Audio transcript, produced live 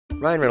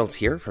Ryan Reynolds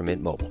here from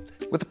Mint Mobile.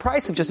 With the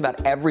price of just about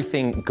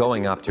everything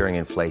going up during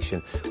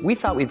inflation, we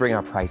thought we'd bring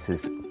our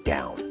prices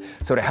down.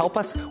 So to help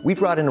us, we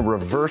brought in a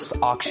reverse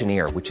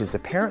auctioneer, which is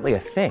apparently a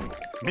thing.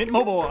 Mint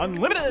Mobile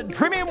Unlimited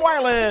Premium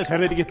Wireless. How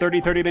to get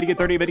 30, 30, bit to get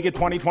 30, bit to get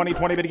 20, 20,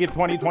 20, bit to get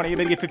 20, 20,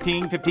 bit to get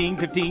 15, 15,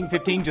 15,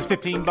 15, just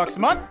 $15 a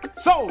month?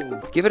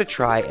 Sold! Give it a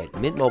try at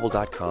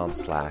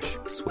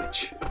mintmobile.com/switch.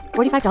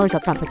 $45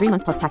 up front for 3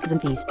 months plus taxes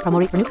and fees. Promo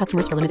rate for new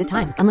customers for limited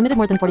time. Unlimited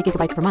more than 40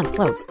 gigabytes per month.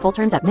 Slows full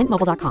terms at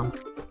mintmobile.com.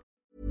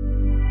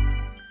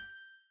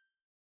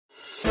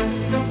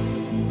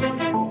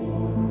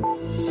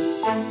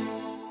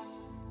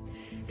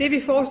 Det vi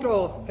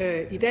foreslår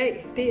i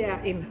dag, det er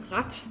en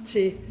ret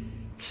til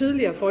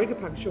tidligere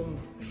folkepension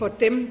for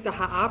dem, der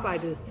har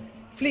arbejdet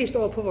flest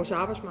år på vores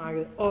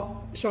arbejdsmarked og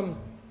som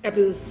er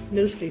blevet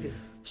nedslidte.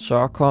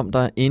 Så kom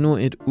der endnu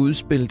et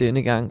udspil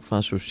denne gang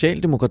fra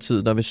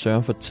Socialdemokratiet, der vil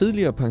sørge for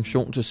tidligere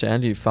pension til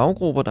særlige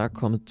faggrupper, der er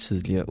kommet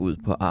tidligere ud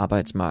på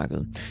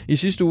arbejdsmarkedet. I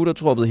sidste uge der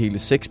troppede hele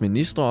 6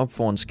 ministre op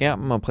foran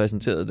skærmen og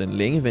præsenterede den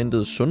længe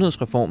ventede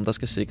sundhedsreform, der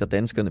skal sikre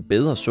danskerne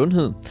bedre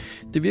sundhed.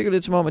 Det virker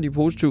lidt som om, at de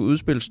positive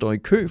udspil står i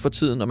kø for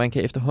tiden, og man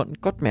kan efterhånden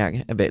godt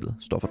mærke, at valget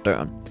står for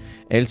døren.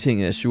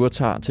 Altinget er sur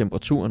tager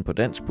temperaturen på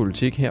dansk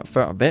politik her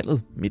før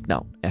valget. Mit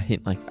navn er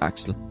Henrik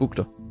Axel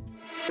Bugter.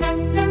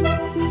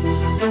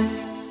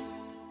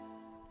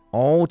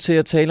 Og til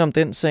at tale om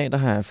den sag, der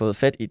har jeg fået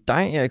fat i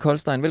dig, Erik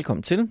Holstein.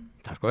 Velkommen til.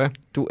 Tak skal du have.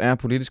 Du er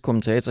politisk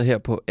kommentator her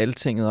på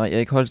Altinget, og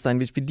Erik Holstein,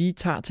 hvis vi lige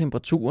tager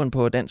temperaturen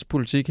på dansk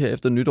politik her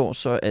efter nytår,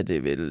 så er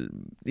det vel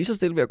lige så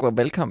stille ved at gå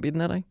valgkamp i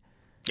den, er der ikke?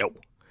 Jo.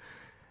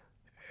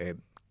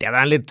 Der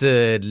var en lidt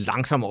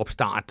langsom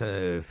opstart,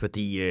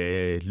 fordi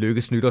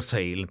Løkkes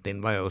nytårstale,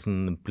 den var jo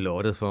sådan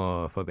blottet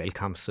for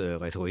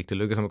valgkampsretorik. Det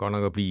lykkedes ham godt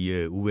nok at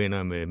blive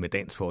uvenner med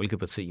Dansk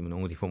Folkeparti med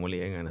nogle af de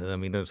formuleringer, han havde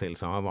om internationalt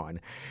samarbejde.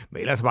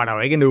 Men ellers var der jo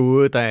ikke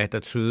noget, der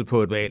tydede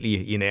på et valg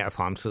i nær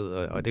fremtid,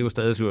 og det er jo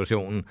stadig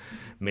situationen.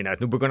 Men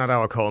altså, nu begynder der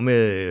jo at komme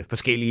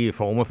forskellige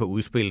former for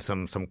udspil,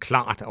 som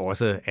klart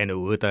også er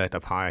noget, der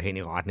peger hen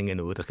i retning af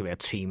noget, der skal være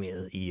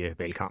temaet i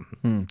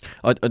valgkampen.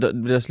 Og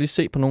lad os lige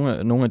se på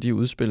nogle af de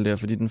udspil der,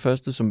 fordi den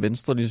første, som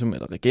Venstre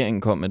eller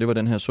regeringen kom med, det var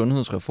den her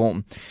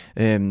sundhedsreform.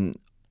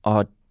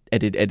 Og er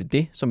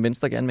det, som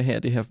Venstre gerne vil have,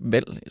 at det her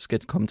valg skal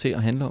komme til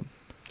at handle om?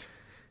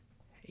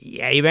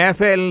 Ja, i hvert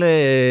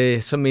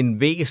fald som en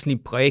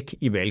væsentlig brik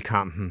i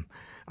valgkampen.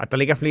 Og der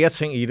ligger flere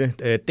ting i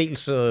det.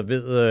 Dels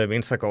ved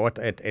Venstre godt,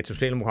 at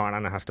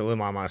Socialdemokraterne har stået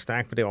meget, meget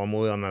stærkt på det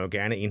område, og man vil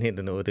gerne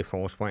indhente noget af det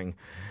forspring.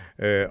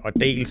 Og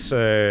dels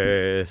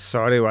så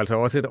er det jo altså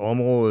også et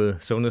område,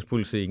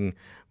 sundhedspolitikken,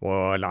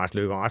 hvor Lars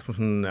Løkke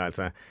Rasmussen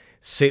altså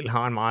selv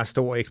har en meget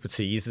stor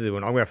ekspertise. Det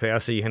vil nok være fair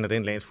at se, at han er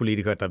den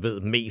landspolitiker, der ved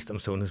mest om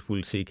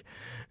sundhedspolitik.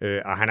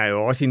 Og han er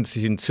jo også i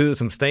sin tid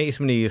som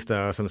statsminister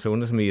og som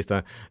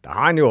sundhedsminister, der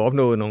har han jo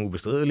opnået nogle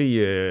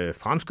ubestridelige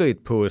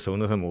fremskridt på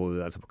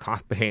sundhedsområdet, altså på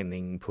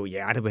kræftbehandlingen, på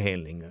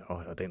hjertebehandling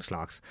og den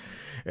slags.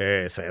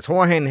 Så jeg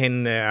tror,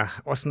 han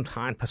også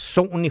har en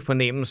personlig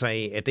fornemmelse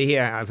af, at det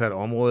her er altså et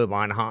område, hvor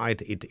han har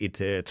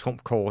et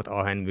trumfkort,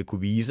 og han vil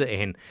kunne vise, at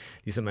han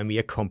ligesom er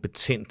mere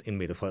kompetent end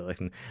Mette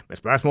Frederiksen. Men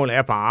spørgsmålet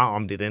er bare,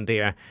 om det er den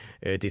der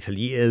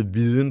detaljerede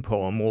viden på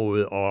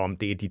området, og om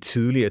det er de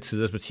tidligere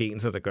tiders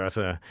betjenelser, der gør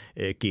sig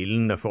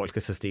gældende, når folk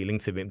skal tage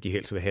stilling til, hvem de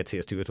helst vil have til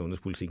at styre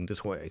sundhedspolitikken. Det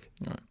tror jeg ikke.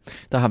 Nej.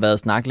 Der har været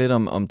snak lidt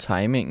om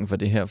timingen for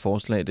det her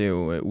forslag. Det er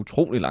jo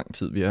utrolig lang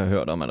tid, vi har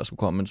hørt om, at der skulle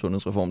komme en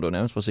sundhedsreform. Det var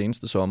nærmest fra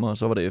seneste sommer, og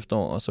så var det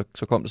efterår, og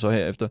så kom det så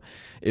her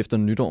efter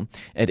nytår.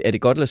 Er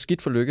det godt eller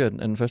skidt for Løkke, at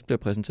den først bliver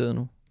præsenteret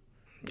nu?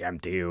 Jamen,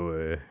 det er jo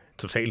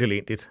totalt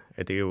elendigt.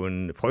 At det er jo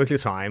en frygtelig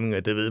timing,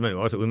 og det ved man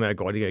jo også udmærket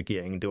godt i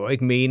regeringen. Det var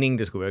ikke meningen,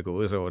 det skulle være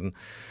gået sådan.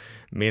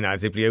 Men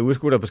altså, det bliver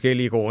udskudt af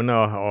forskellige grunde,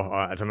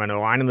 og altså, man har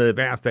jo regnet med i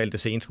hvert fald, det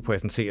senest skulle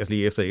præsenteres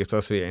lige efter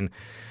efterårsferien.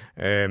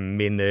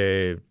 Men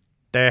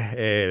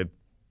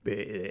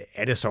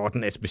er det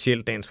sådan, at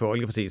specielt Dansk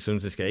Folkeparti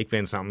synes, det skal ikke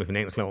blande sammen med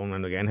finansloven.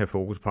 Man vil gerne have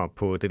fokus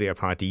på det der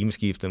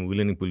paradigmeskift om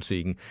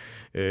udlændingepolitikken.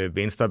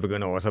 Venstre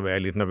begynder også at være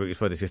lidt nervøs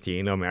for, at det skal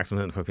stjæle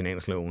opmærksomheden fra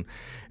finansloven.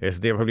 Så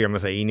derfor bliver man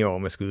så enige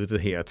om at skyde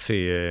det her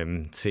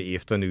til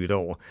efter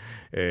nytår.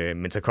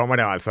 Men så kommer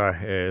det altså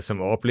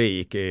som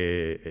oplæg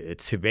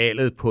til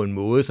valget på en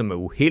måde, som er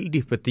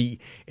uheldig,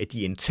 fordi at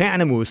de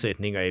interne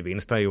modsætninger i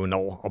Venstre jo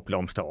når at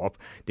blomstre op.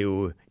 Det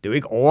er jo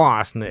ikke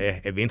overraskende,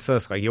 at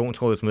Venstres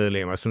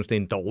regionsrådsmedlemmer synes, det er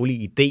en dårlig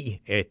idé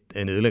at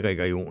nedlægge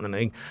regionerne,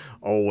 ikke?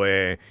 Og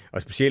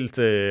specielt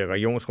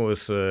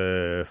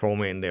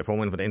regionsrådsformanden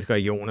for Danske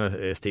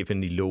Regioner,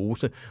 Stephanie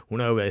Lose, hun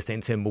har jo været i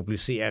stand til at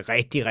mobilisere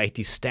rigtig,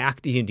 rigtig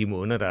stærkt i de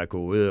måneder, der er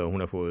gået, og hun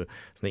har fået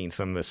sådan en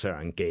som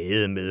Søren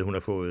Gade med, hun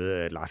har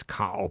fået Lars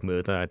Krarup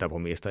med, der er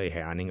borgmester i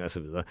Herning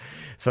osv.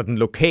 Så den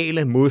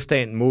lokale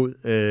modstand mod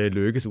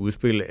Løkkes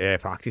udspil er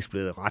faktisk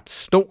blevet ret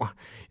stor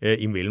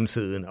i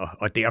mellemtiden,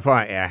 og derfor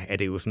er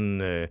det jo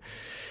sådan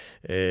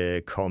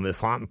kommet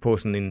frem på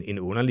sådan en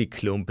underlig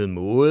klumpet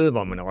måde,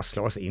 hvor man også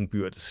slås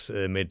indbyrdes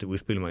med et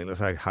udspil, man ellers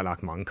har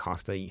lagt mange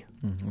kræfter i.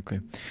 Okay.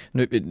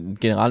 Nu,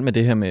 generelt med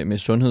det her med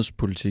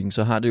sundhedspolitikken,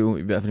 så har det jo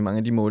i hvert fald i mange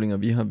af de målinger,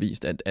 vi har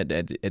vist, at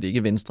det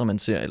ikke Venstre, man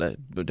ser, eller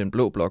den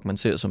blå blok, man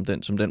ser som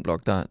den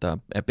blok, der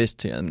er bedst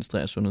til at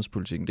administrere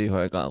sundhedspolitikken. Det er i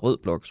højere grad rød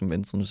blok, som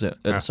Venstre ser,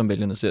 eller som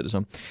vælgerne ser det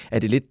som. Er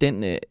det lidt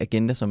den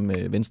agenda, som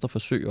Venstre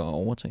forsøger at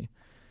overtage?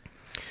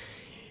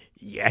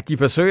 Ja, de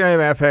forsøger i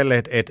hvert fald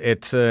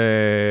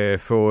at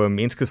få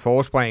mindsket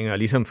forspring og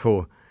ligesom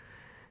få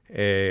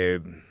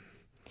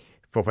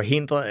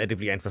forhindret, at det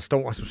bliver en for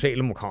stor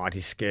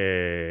socialdemokratisk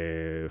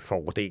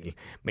fordel.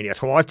 Men jeg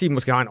tror også, de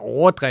måske har en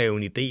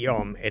overdreven idé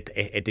om,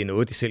 at det er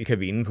noget, de selv kan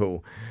vinde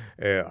på.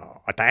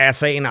 Og der er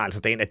sagen altså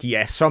den, at de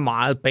er så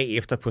meget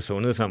bagefter på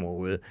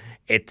sundhedsområdet,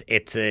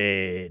 at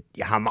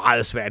jeg har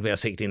meget svært ved at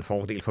se, at det er en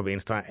fordel for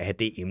Venstre at have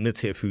det emne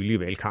til at fylde i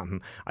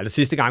valgkampen. Altså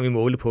sidste gang, vi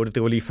målte på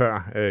det var lige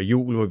før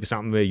jul, hvor vi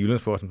sammen med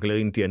Jyllandsposten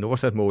lavede en af de her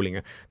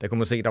Nordsat-målinger. Der kunne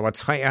man se, at der var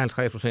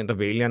 53% af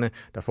vælgerne,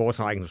 der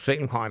foretrækker en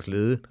socialdemokratisk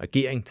ledet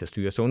regering til at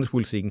styre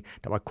sundhedspolitikken.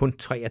 Der var kun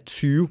 23%,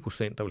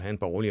 der ville have en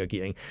borgerlig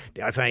regering.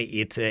 Det er altså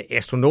et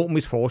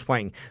astronomisk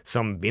forspring,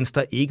 som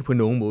Venstre ikke på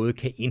nogen måde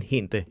kan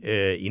indhente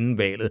inden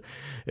valget.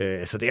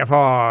 Så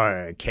derfor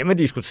kan man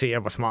diskutere,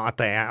 hvor smart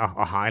det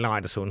er at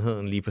highlighte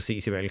sundheden lige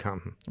præcis i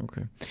valgkampen.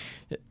 Okay.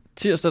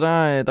 Tirsdag,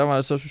 der var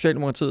altså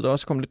Socialdemokratiet, der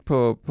også kom lidt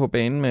på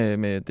banen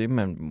med det,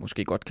 man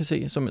måske godt kan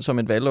se som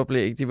et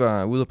valgoplæg. De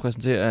var ude og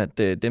præsentere,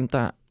 at dem,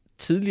 der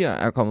tidligere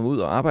er kommet ud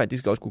og arbejde, de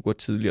skal også kunne gå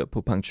tidligere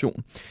på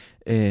pension.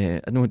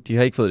 Nu, de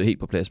har ikke fået det helt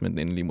på plads med den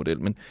endelige model,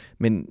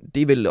 men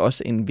det er vel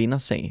også en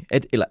vindersag.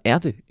 Eller er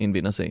det en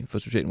vindersag for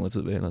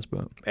Socialdemokratiet, vil jeg hellere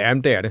spørge?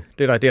 Jamen, det er det.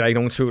 Det er der ikke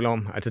nogen tvivl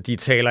om. Altså, de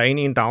taler ind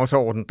i en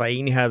dagsorden, der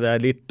egentlig har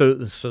været lidt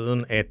død,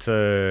 siden at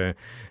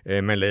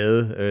man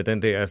lavede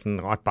den der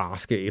sådan ret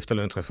barske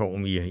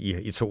efterlønsreform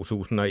i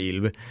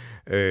 2011.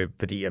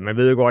 Fordi man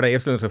ved jo godt, at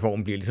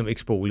efterlønsreformen bliver ligesom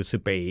ikke spolet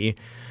tilbage.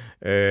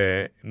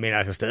 Men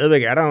altså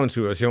stadigvæk er der jo en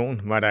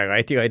situation, hvor der er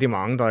rigtig, rigtig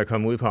mange, der er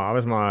kommet ud på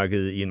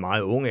arbejdsmarkedet i en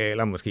meget ung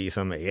alder, måske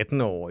som er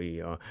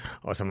 18-årige,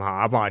 og som har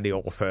arbejdet i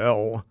over 40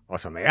 år, og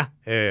som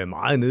er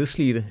meget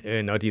nedslidte,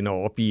 når de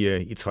når op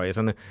i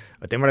 60'erne.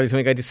 Og dem er der ligesom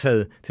ikke rigtig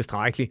taget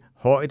tilstrækkeligt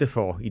højde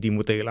for i de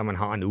modeller, man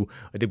har nu.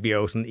 Og det bliver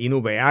jo sådan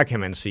endnu værre, kan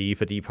man sige,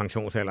 fordi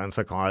pensionsalderen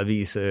så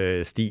gradvis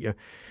stiger.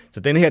 Så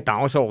den her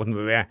dagsorden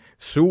vil være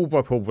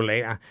super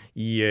populær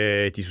i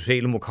de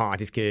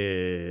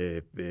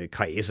socialdemokratiske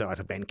kredse,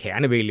 altså blandt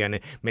kernevælgerne,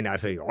 men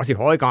altså også i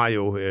høj grad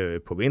jo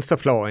på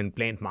venstrefløjen,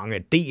 blandt mange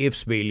af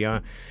DF's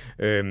vælgere.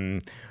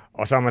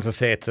 Og så har man så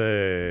sat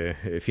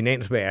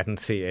finansverdenen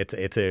til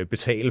at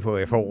betale for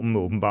reformen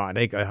åbenbart,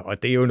 ikke?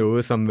 Og det er jo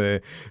noget,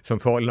 som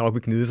folk nok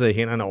vil gnide sig i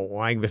hænderne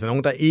over, ikke? Hvis der er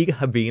nogen, der ikke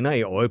har vinder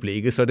i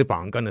øjeblikket, så er det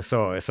bankerne.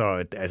 Så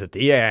altså,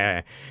 det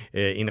er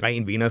en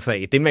ren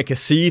vindersag. Det man kan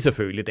sige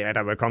selvfølgelig, det er, at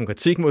der vil komme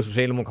kritik mod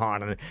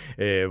Socialdemokraterne,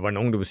 hvor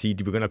nogen, der vil sige, at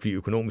de begynder at blive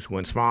økonomisk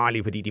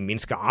uansvarlige, fordi de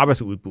mindsker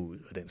arbejdsudbud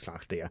og den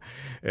slags der.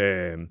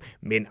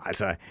 Men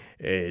altså,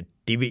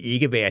 det vil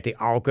ikke være det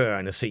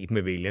afgørende set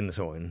med vælgernes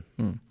øjne.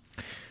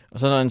 Og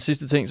så er der en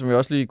sidste ting, som vi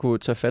også lige kunne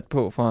tage fat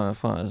på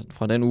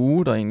fra den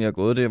uge, der egentlig er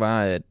gået, det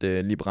var, at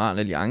Liberal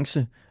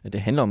Alliance, at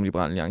det handler om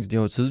Liberal Alliance, de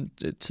har jo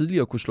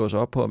tidligere kunne slå sig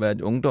op på at være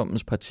et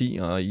ungdommens parti,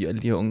 og i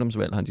alle de her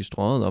ungdomsvalg har de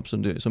strøget op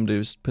som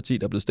det parti,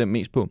 der er blevet stemt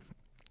mest på.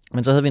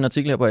 Men så havde vi en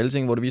artikel her på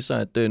Alting, hvor det viste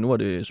sig, at nu var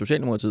det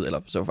Socialdemokratiet, eller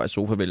så var faktisk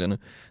Sofa-vælgerne,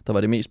 der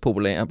var det mest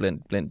populære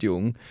blandt de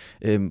unge.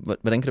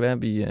 Hvordan kan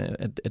det være,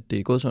 at det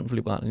er gået sådan for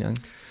Liberal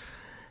Alliance?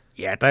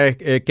 Ja,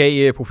 der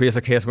gav professor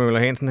Kasper Møller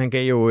Hansen, han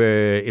gav jo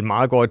et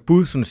meget godt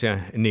bud, synes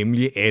jeg,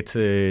 nemlig at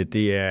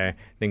det er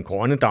den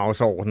grønne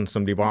dagsorden,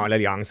 som Liberal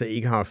Alliance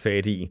ikke har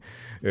fat i,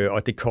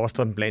 og det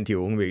koster dem blandt de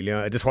unge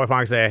vælgere. Det tror jeg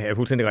faktisk er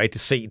fuldstændig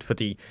rigtigt set,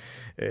 fordi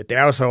det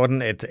er jo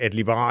sådan, at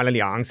Liberal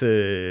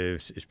Alliance,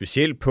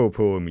 specielt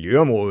på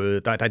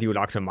miljøområdet, der har de jo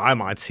lagt sig meget,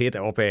 meget tæt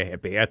op af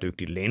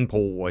bæredygtigt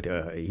landbrug, og de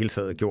har i hele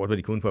taget gjort, hvad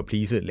de kunne for at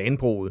please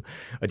landbruget,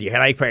 og de har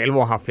heller ikke for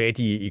alvor haft fat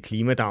i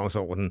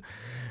klimadagsordenen.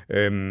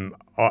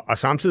 Og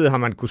samtidig har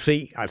man kunne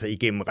se, altså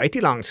igennem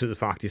rigtig lang tid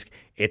faktisk,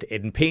 at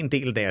en pæn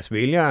del af deres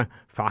vælgere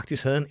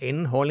faktisk havde en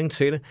anden holdning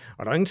til det.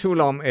 Og der er ingen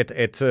tvivl om, at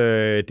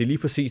det er lige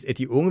præcis, at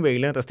de unge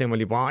vælgere, der stemmer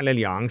Liberal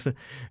Alliance,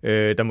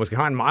 der måske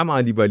har en meget,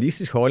 meget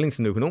liberalistisk holdning til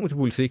den økonomiske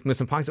politik, men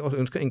som faktisk også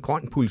ønsker en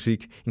grøn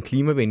politik, en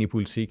klimavenlig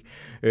politik.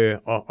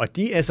 Og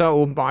de er så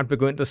åbenbart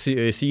begyndt at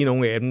sige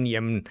nogle af dem,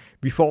 jamen,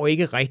 vi får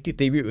ikke rigtigt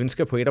det, vi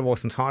ønsker på et af vores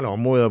centrale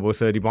områder,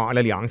 vores Liberal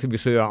Alliance, vi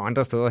søger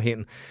andre steder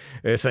hen.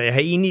 Så jeg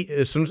har egentlig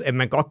synes, at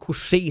man godt kunne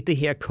se det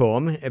her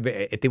komme,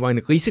 at det var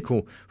en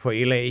risiko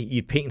for LA i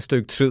et pænt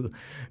stykke tid.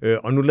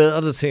 Og nu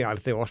lader det til,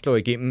 at det også slår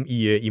igennem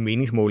i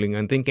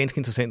meningsmålingerne. Det er en ganske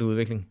interessant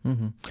udvikling.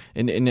 Mm-hmm.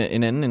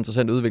 En anden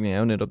interessant udvikling er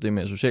jo netop det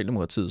med, at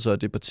Socialdemokratiet så er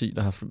det parti,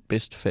 der har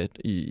bedst fat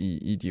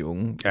i de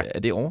unge. Ja. Er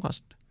det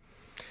overraskende?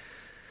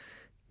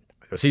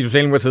 Jeg vil sige, at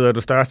Socialdemokratiet er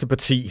det største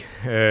parti,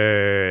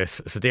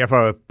 så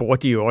derfor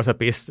burde de jo også have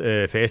bedst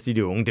fast i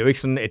de unge. Det er jo ikke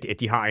sådan, at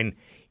de har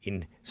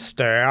en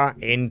større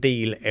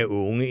andel af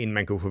unge, end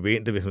man kunne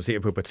forvente, hvis man ser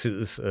på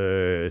partiets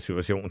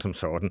situation som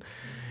sådan.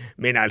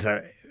 Men altså,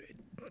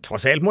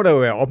 trods alt må der jo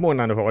være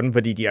opmuntrende for den,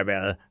 fordi de har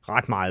været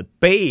ret meget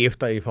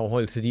bagefter i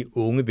forhold til de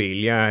unge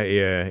vælgere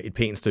et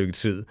pænt stykke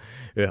tid.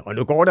 Og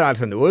nu går det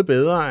altså noget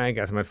bedre,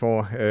 ikke? Altså man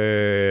får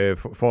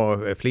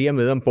flere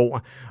med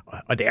ombord.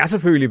 Og det er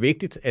selvfølgelig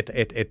vigtigt,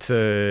 at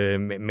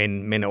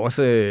man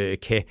også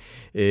kan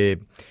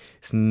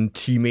sådan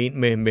teame ind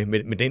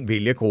med den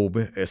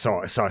vælgergruppe.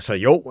 Så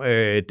jo,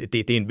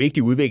 det er en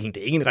vigtig udvikling.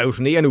 Det er ikke en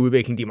revolutionerende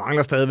udvikling. De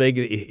mangler stadigvæk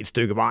et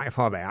stykke vej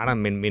for at være der,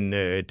 men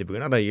det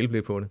begynder der at hjælpe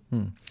lidt på det.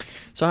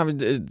 Så har vi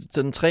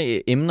sådan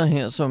 3 emner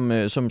her,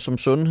 som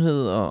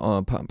sundhed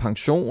og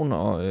pension,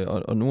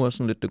 og nu også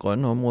sådan lidt det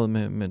grønne område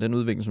med den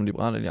udvikling, som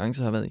Liberal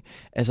Alliance har været i.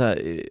 Altså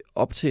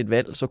op til et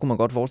valg, så kunne man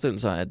godt forestille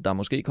sig, at der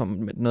måske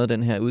kom noget af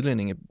den her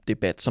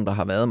udlændingedebat, som der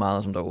har været meget,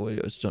 og som der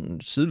jo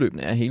sådan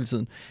sideløbende er hele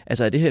tiden.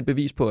 Altså er det her et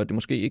bevis på, at det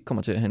måske ikke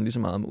kommer til at handle lige så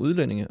meget om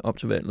udlændinge op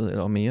til valget,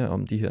 eller mere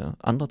om de her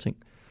andre ting?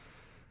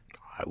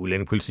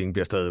 Udlændingepolitikken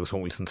bliver stadig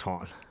utroligt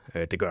central.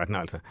 Det gør den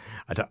altså.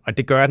 Og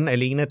det gør den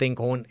alene af den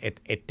grund,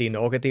 at det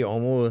nok er det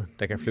område,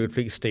 der kan flytte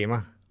flest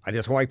stemmer. Altså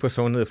jeg tror ikke på, at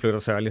sundhed flytter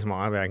særlig så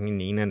meget, hverken i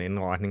den ene eller den anden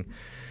retning.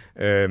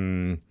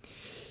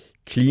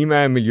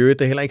 Klima og miljø,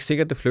 det er heller ikke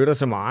sikkert, at det flytter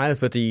så meget,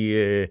 fordi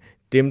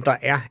dem, der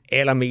er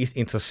allermest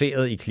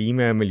interesseret i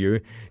klima og miljø,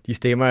 de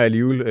stemmer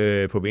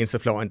alligevel på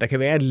venstrefløjen. Der kan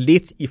være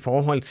lidt i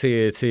forhold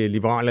til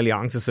Liberal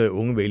Alliances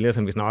unge vælgere,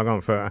 som vi snakker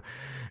om før.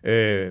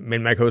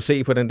 Men man kan jo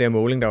se på den der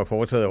måling, der var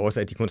foretaget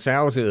også, at de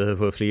konservative havde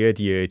fået flere af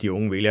de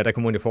unge vælgere. Der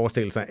kunne man jo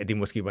forestille sig, at det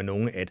måske var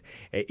nogle af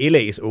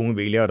LA's unge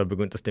vælgere, der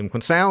begyndte at stemme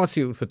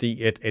konservativt,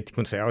 fordi at de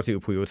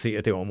konservative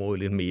prioriterer det område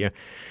lidt mere.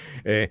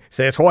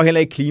 Så jeg tror heller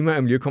ikke, at klima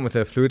og miljø kommer til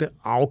at flytte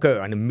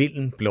afgørende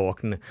mellem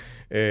blokkene.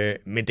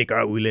 Men det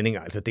gør udlændinge.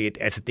 Altså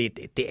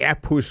det er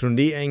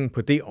positioneringen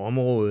på det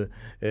område,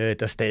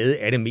 der stadig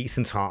er det mest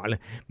centrale.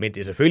 Men det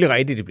er selvfølgelig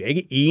rigtigt, det bliver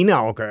ikke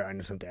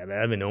eneafgørende, som det har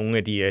været ved nogle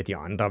af de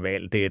andre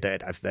valg.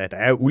 Der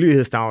er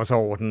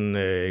ulighedsdagsorden,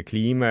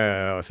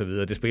 klima og så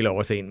videre, det spiller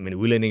også ind, men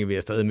udlændinge vil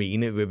jeg stadig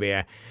mene vil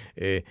være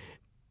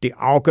det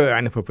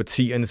afgørende for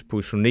partiernes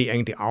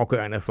positionering, det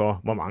afgørende for,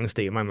 hvor mange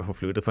stemmer man får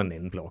flyttet fra en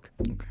anden blok.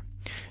 Okay.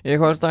 Erik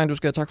Holstein, du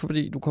skal have tak,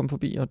 fordi du kom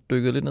forbi og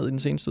dykkede lidt ned i den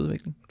seneste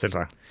udvikling. Selv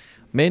tak.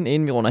 Men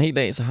inden vi runder helt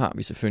af, så har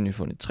vi selvfølgelig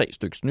fundet 3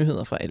 styks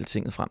nyheder fra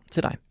Altinget frem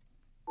til dig.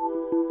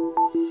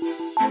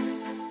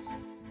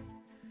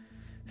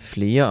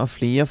 Flere og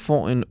flere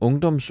får en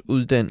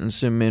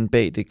ungdomsuddannelse, men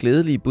bag det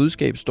glædelige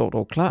budskab står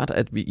dog klart,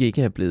 at vi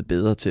ikke er blevet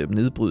bedre til at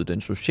nedbryde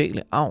den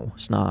sociale arv,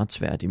 snarere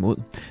tværtimod.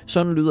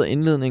 Sådan lyder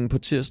indledningen på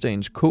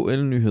tirsdagens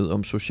KL-nyhed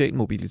om social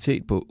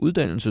mobilitet på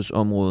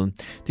uddannelsesområdet.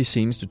 De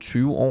seneste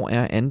 20 år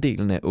er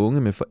andelen af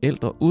unge med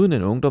forældre uden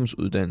en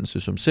ungdomsuddannelse,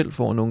 som selv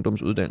får en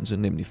ungdomsuddannelse,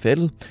 nemlig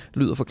faldet,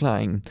 lyder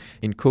forklaringen.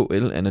 En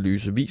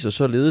KL-analyse viser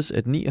således,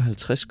 at 59,3%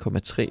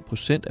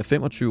 af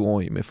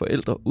 25-årige med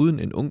forældre uden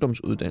en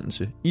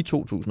ungdomsuddannelse i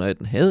 2018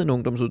 havde en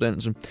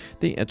ungdomsuddannelse.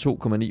 Det er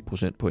 2,9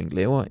 procentpoint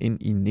lavere end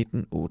i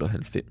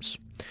 1998.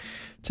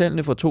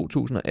 Tallene fra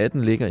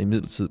 2018 ligger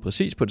imidlertid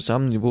præcis på det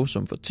samme niveau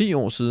som for 10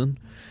 år siden.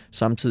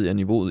 Samtidig er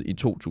niveauet i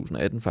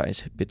 2018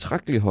 faktisk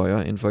betragteligt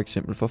højere end for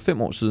eksempel for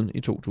 5 år siden i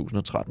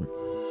 2013.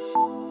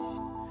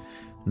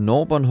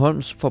 Når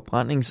Bornholms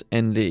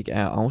forbrændingsanlæg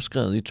er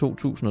afskrevet i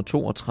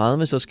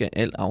 2032, så skal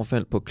alt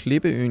affald på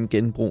Klippeøen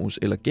genbruges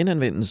eller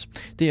genanvendes.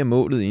 Det er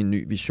målet i en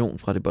ny vision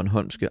fra det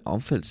bornholmske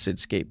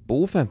affaldsselskab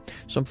BOFA,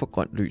 som får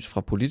grønt lys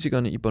fra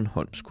politikerne i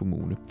Bornholms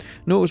Kommune.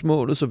 Nås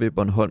målet, så vil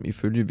Bornholm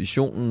ifølge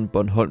visionen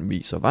Bornholm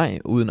viser vej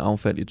uden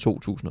affald i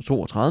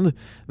 2032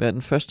 være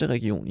den første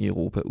region i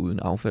Europa uden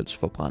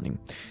affaldsforbrænding.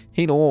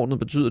 Helt overordnet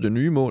betyder det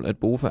nye mål, at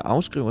BOFA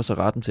afskriver sig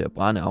retten til at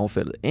brænde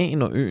affaldet af,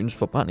 når øens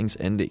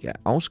forbrændingsanlæg er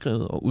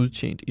afskrevet og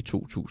udtjent i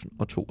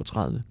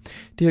 2032.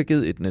 Det har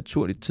givet et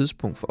naturligt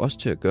tidspunkt for os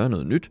til at gøre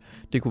noget nyt.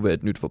 Det kunne være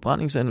et nyt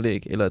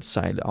forbrændingsanlæg, eller at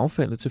sejle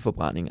affaldet til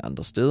forbrænding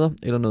andre steder,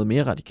 eller noget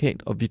mere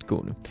radikalt og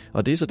vidtgående.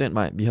 Og det er så den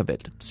vej, vi har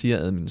valgt, siger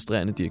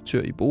administrerende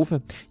direktør i BOFA,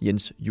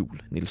 Jens Juhl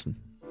Nielsen.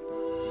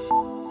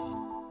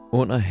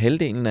 Under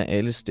halvdelen af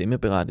alle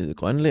stemmeberettigede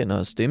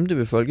grønlændere stemte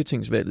ved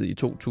folketingsvalget i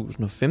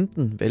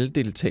 2015.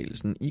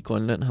 Valgdeltagelsen i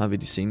Grønland har ved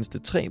de seneste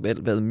 3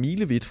 valg været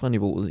milevidt fra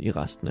niveauet i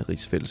resten af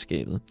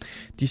rigsfællesskabet.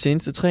 De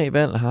seneste 3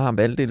 valg har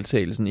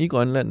valgdeltagelsen i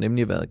Grønland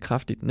nemlig været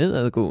kraftigt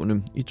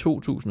nedadgående. I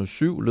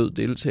 2007 lød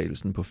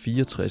deltagelsen på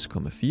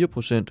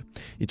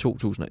 64,4%. I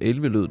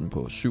 2011 lød den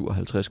på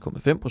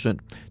 57,5%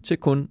 til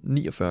kun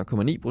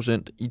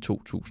 49,9% i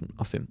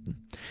 2015.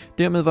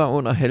 Dermed var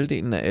under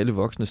halvdelen af alle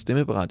voksne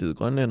stemmeberettigede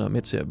grønlændere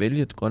med til at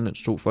vælge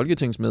Grønlands 2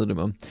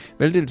 folketingsmedlemmer.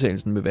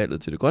 Valgdeltagelsen ved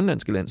valget til det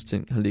grønlandske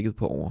landsting har ligget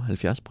på over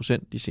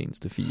 70% de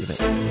seneste 4 valg.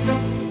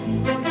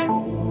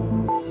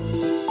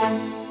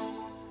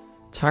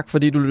 Tak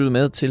fordi du lyttede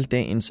med til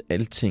dagens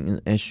Altinget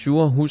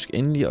Azure. Husk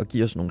endelig at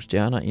give os nogle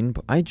stjerner inde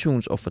på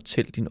iTunes og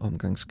fortæl din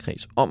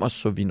omgangskreds om os,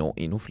 så vi når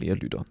endnu flere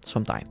lyttere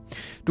som dig.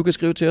 Du kan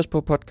skrive til os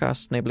på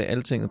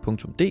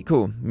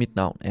podcast@altinget.dk. Mit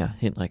navn er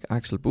Henrik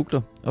Axel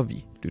Bugter, og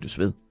vi lyttes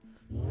ved.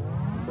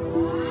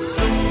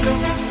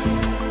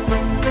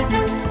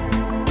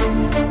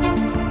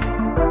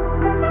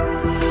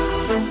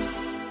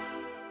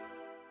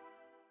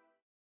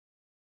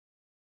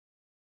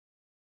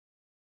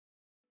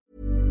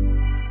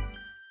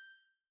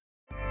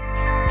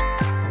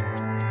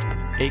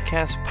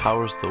 Acast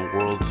powers the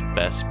world's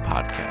best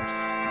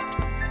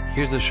podcasts.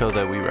 Here's a show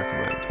that we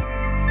recommend.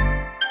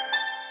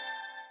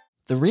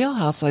 The Real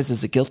Housewives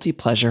is a guilty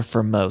pleasure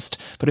for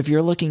most, but if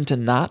you're looking to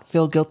not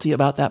feel guilty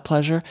about that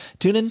pleasure,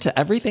 tune in to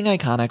Everything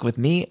Iconic with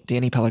me,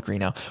 Danny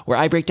Pellegrino, where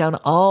I break down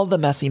all the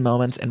messy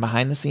moments and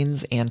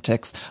behind-the-scenes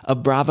antics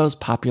of Bravo's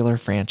popular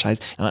franchise.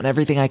 And on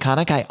Everything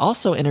Iconic, I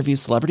also interview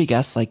celebrity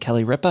guests like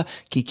Kelly Ripa,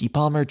 Keke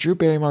Palmer, Drew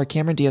Barrymore,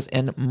 Cameron Diaz,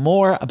 and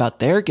more about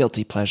their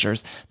guilty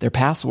pleasures, their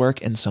past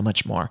work, and so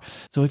much more.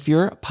 So if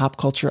you're pop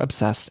culture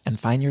obsessed and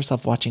find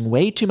yourself watching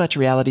way too much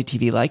reality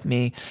TV like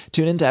me,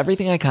 tune into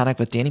Everything Iconic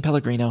with Danny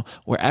Pellegrino,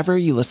 wherever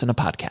you listen to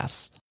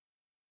podcasts.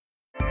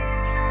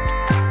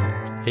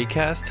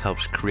 Acast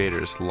helps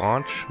creators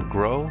launch,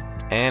 grow,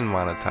 and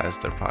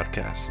monetize their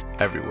podcasts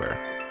everywhere.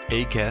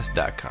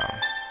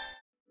 Acast.com.